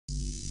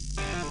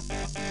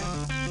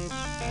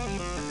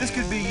This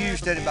could be you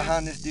standing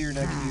behind this deer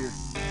next year.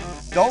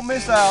 Don't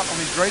miss out on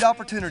these great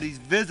opportunities.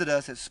 Visit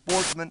us at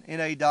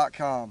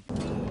sportsmenna.com.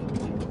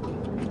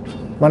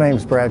 My name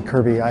is Brad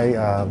Kirby.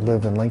 I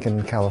live in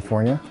Lincoln,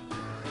 California,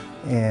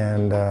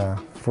 and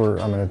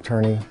I'm an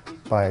attorney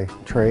by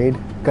trade.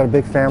 Got a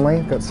big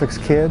family, got 6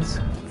 kids.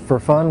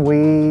 For fun,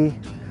 we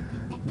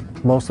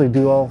mostly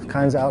do all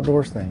kinds of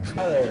outdoors things.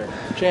 Hi there,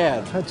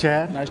 Chad. Hi,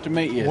 Chad. Nice to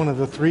meet you. One of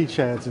the 3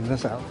 Chads in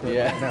this outfit.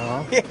 Yeah. Right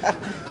now. Yeah.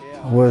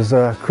 Was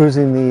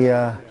cruising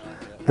the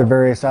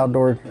various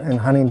outdoor and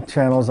hunting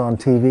channels on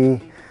TV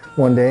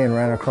one day and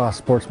ran across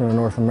Sportsmen of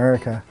North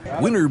America.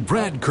 Winner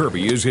Brad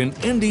Kirby is in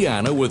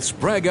Indiana with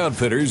Sprague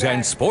Outfitters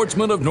and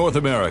Sportsmen of North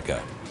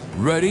America,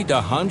 ready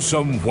to hunt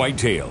some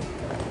whitetail.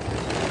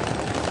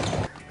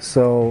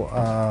 So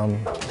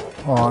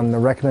on the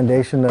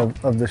recommendation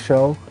of the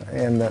show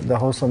and the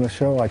host on the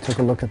show, I took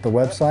a look at the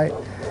website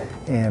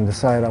and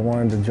decided I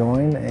wanted to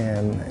join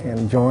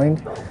and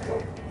joined.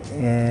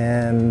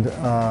 And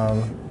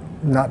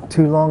not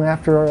too long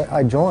after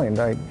I joined,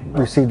 I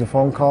received a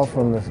phone call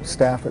from the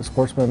staff at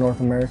Sportsmen of North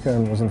America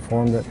and was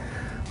informed that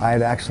I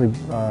had actually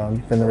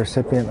been the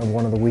recipient of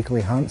one of the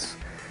weekly hunts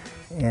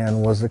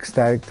and was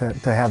ecstatic to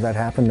have that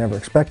happen. Never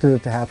expected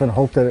it to happen,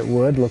 hoped that it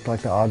would. Looked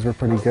like the odds were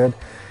pretty good,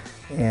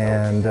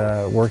 and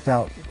worked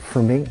out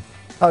for me.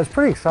 I was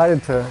pretty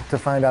excited to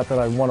find out that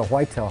I won a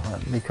whitetail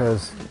hunt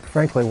because,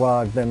 frankly, while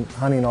I've been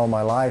hunting all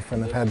my life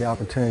and have had the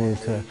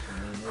opportunity to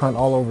hunt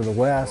all over the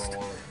West,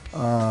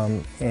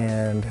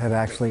 and had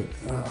actually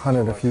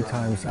hunted a few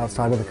times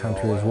outside of the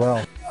country as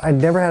well.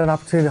 I'd never had an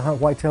opportunity to hunt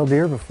whitetail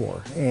deer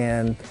before,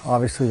 and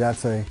obviously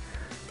that's a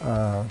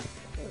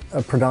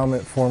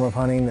predominant form of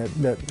hunting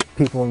that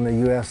people in the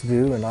U.S.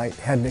 do, and I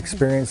hadn't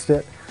experienced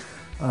it,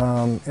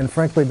 and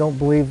frankly don't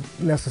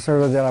believe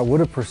necessarily that I would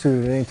have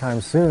pursued it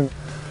anytime soon.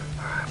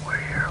 All right, we're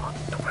here on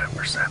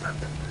November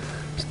 7th.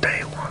 It's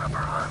day 1 of our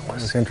hunt. It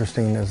was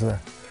interesting as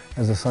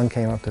the sun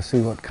came up to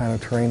see what kind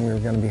of terrain we were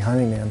going to be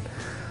hunting in.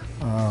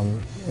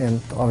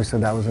 And obviously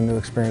that was a new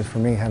experience for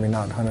me, having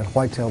not hunted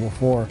whitetail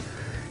before.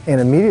 And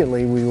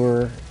immediately we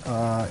were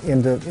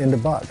into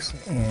bucks,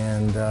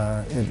 and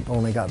it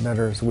only got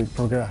better as the week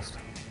progressed.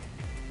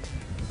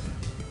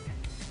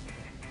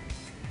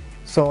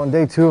 So on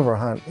day 2 of our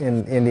hunt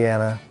in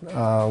Indiana,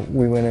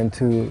 we went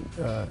into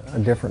a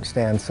different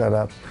stand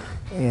setup,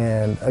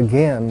 and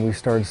again we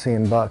started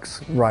seeing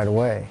bucks right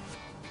away.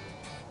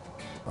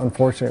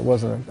 Unfortunately, it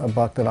wasn't a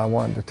buck that I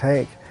wanted to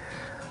take,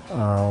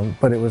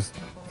 but it was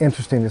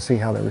interesting to see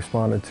how they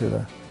responded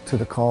to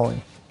the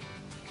calling.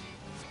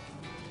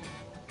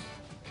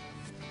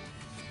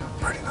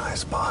 Pretty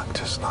nice buck,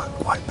 just not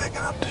quite big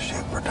enough to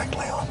shoot,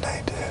 particularly on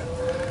day 2.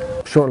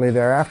 Shortly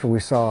thereafter, we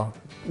saw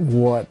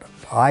what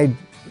I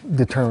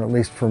determined, at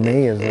least for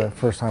me as a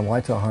first-time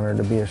whitetail hunter,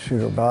 to be a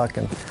shooter buck,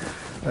 and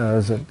it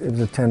was a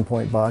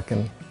 10-point buck,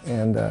 and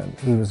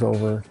he was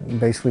over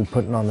basically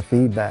putting on the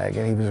feed bag,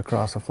 and he was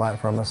across the flat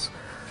from us,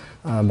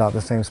 about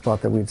the same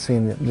spot that we'd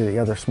seen the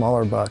other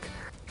smaller buck.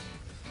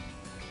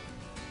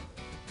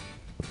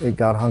 It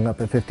got hung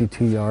up at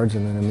 52 yards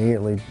and then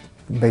immediately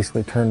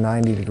basically turned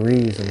 90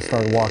 degrees and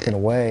started walking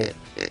away.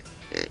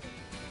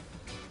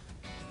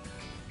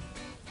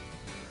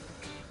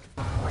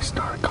 We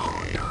started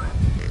calling to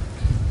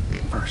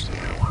it. First he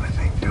didn't want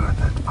anything to do with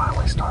it.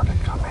 Finally started to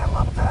come in a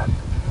little bit.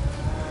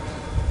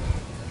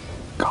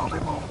 Called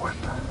him over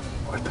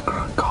with the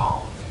grunt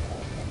call.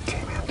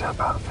 Came into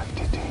about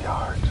 52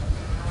 yards.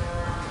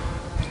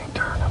 And he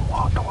turned and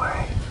walked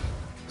away.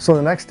 So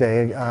the next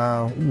day,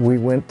 we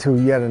went to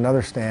yet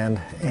another stand,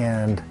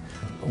 and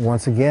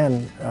once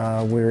again,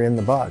 we were in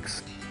the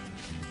bucks.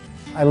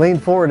 I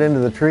leaned forward into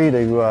the tree in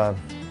an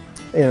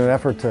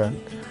effort to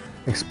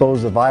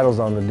expose the vitals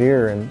on the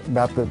deer, and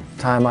about the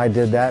time I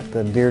did that,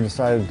 the deer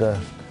decided to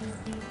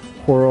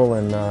whirl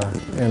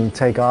and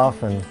take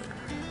off, and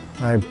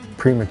I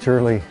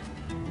prematurely,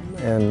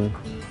 and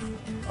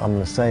I'm going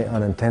to say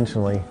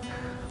unintentionally,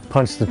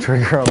 punched the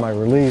trigger on my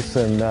release,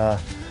 and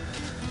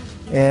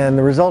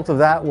the result of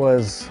that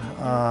was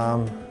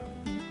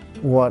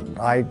what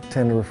I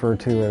tend to refer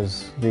to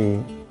as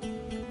the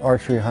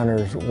archery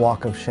hunter's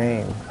walk of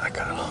shame. I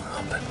got hung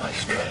up in my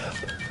strap.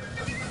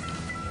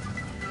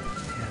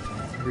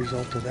 The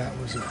result of that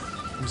was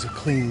a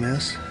clean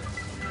miss,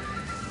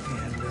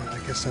 and I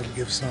guess that'll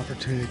give us an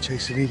opportunity to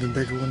chase an even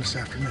bigger one this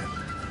afternoon.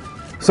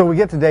 So we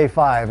get to day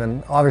 5,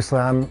 and obviously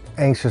I'm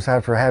anxious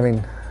after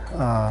having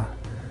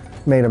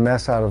made a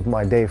mess out of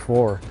my day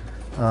 4.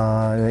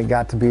 And it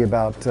got to be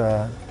about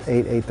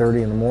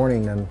 8:30 in the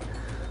morning, and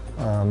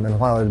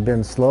while it had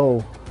been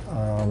slow,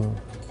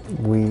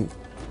 we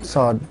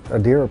saw a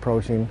deer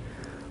approaching,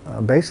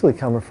 basically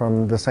coming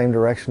from the same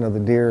direction of the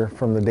deer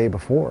from the day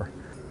before.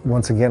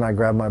 Once again, I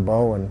grabbed my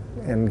bow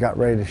and got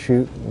ready to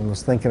shoot, and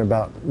was thinking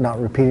about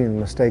not repeating the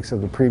mistakes of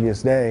the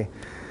previous day,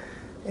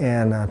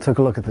 and took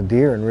a look at the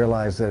deer and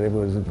realized that it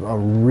was a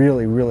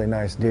really, really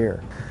nice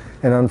deer.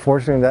 And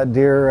unfortunately, that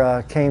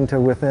deer came to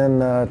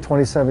within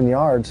 27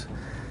 yards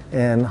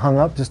and hung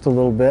up just a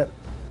little bit,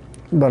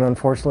 but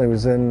unfortunately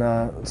was in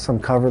some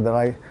cover that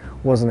I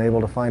wasn't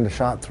able to find a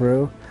shot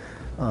through.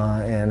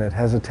 and it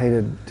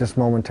hesitated just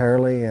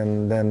momentarily,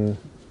 and then,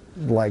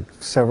 like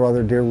several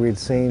other deer we'd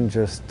seen,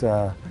 just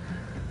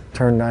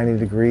turned 90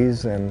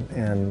 degrees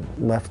and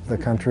left the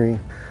country.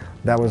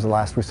 That was the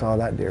last we saw of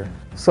that deer.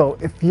 So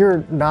if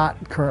you're not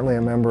currently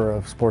a member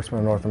of Sportsmen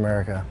of North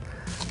America,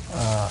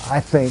 I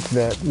think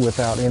that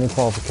without any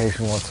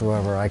qualification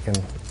whatsoever, I can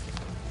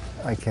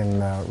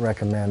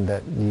recommend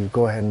that you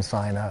go ahead and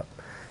sign up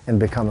and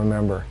become a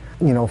member.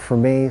 You know, for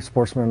me,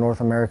 Sportsmen of North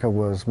America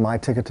was my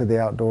ticket to the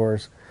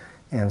outdoors,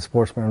 and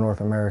Sportsmen of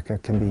North America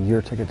can be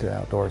your ticket to the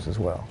outdoors as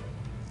well.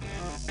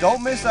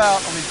 Don't miss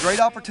out on these great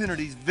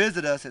opportunities.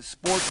 Visit us at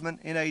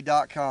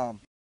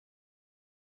sportsmenna.com.